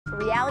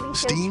reality show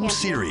Steam champion.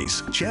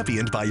 Series,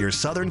 championed by your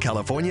Southern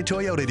California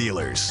Toyota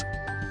dealers.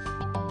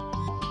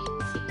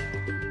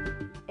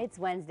 It's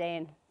Wednesday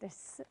and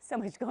there's so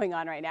much going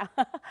on right now.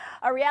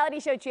 A reality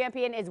show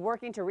champion is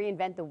working to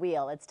reinvent the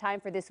wheel. It's time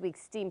for this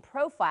week's STEAM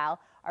profile.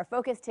 Our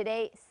focus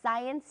today,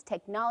 science,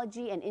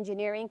 technology, and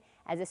engineering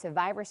as a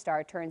Survivor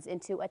star turns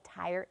into a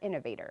tire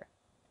innovator.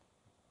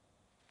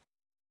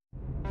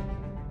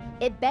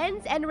 It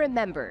bends and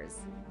remembers,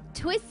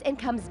 twists and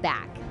comes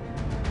back.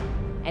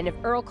 And if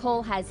Earl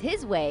Cole has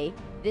his way,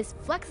 this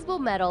flexible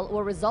metal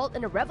will result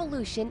in a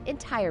revolution in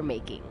tire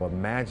making. Well,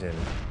 imagine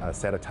a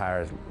set of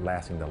tires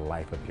lasting the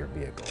life of your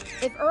vehicle.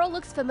 If Earl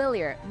looks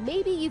familiar,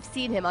 maybe you've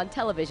seen him on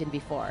television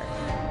before.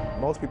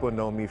 Most people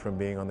know me from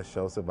being on the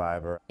show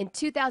Survivor. In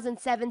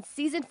 2007,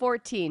 season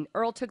 14,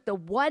 Earl took the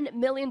 $1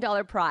 million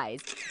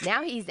prize.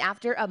 Now he's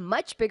after a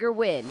much bigger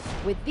win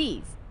with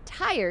these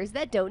tires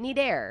that don't need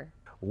air.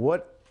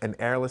 What an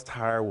airless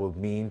tire will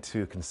mean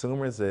to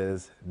consumers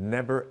is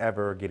never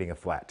ever getting a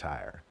flat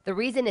tire. The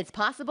reason it's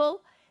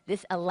possible?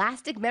 This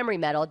elastic memory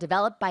metal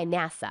developed by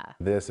NASA.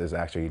 This is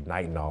actually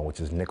nitinol,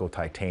 which is nickel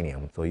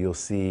titanium. So you'll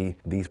see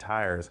these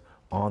tires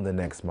on the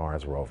next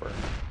Mars rover.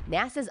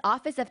 NASA's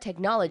Office of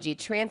Technology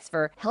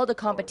Transfer held a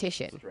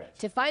competition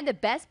to find the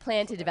best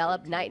plan to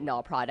develop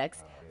nitinol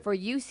products for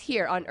use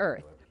here on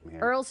Earth.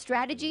 Earl's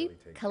strategy?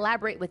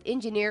 Collaborate with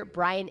engineer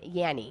Brian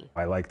Yanni.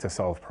 I like to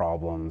solve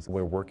problems.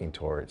 We're working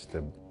towards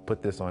to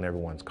put this on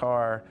everyone's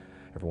car,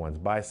 everyone's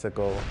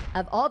bicycle.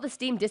 Of all the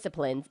STEAM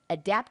disciplines,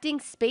 adapting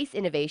space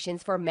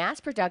innovations for mass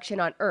production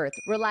on Earth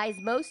relies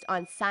most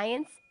on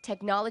science,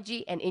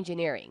 technology, and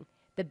engineering.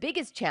 The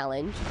biggest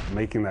challenge?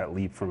 Making that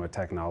leap from a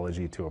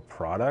technology to a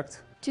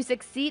product. To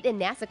succeed in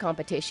NASA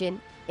competition,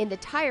 in the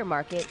tire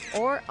market,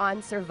 or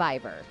on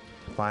Survivor.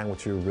 Find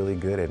what you're really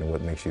good at and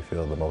what makes you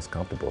feel the most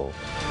comfortable.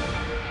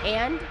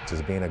 And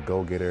just being a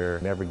go-getter,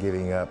 never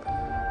giving up.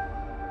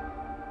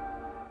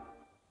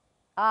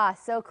 Ah,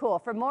 so cool.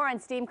 For more on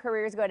STEAM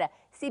careers, go to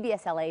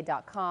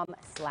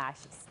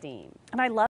cbsla.com/STEAM. And I love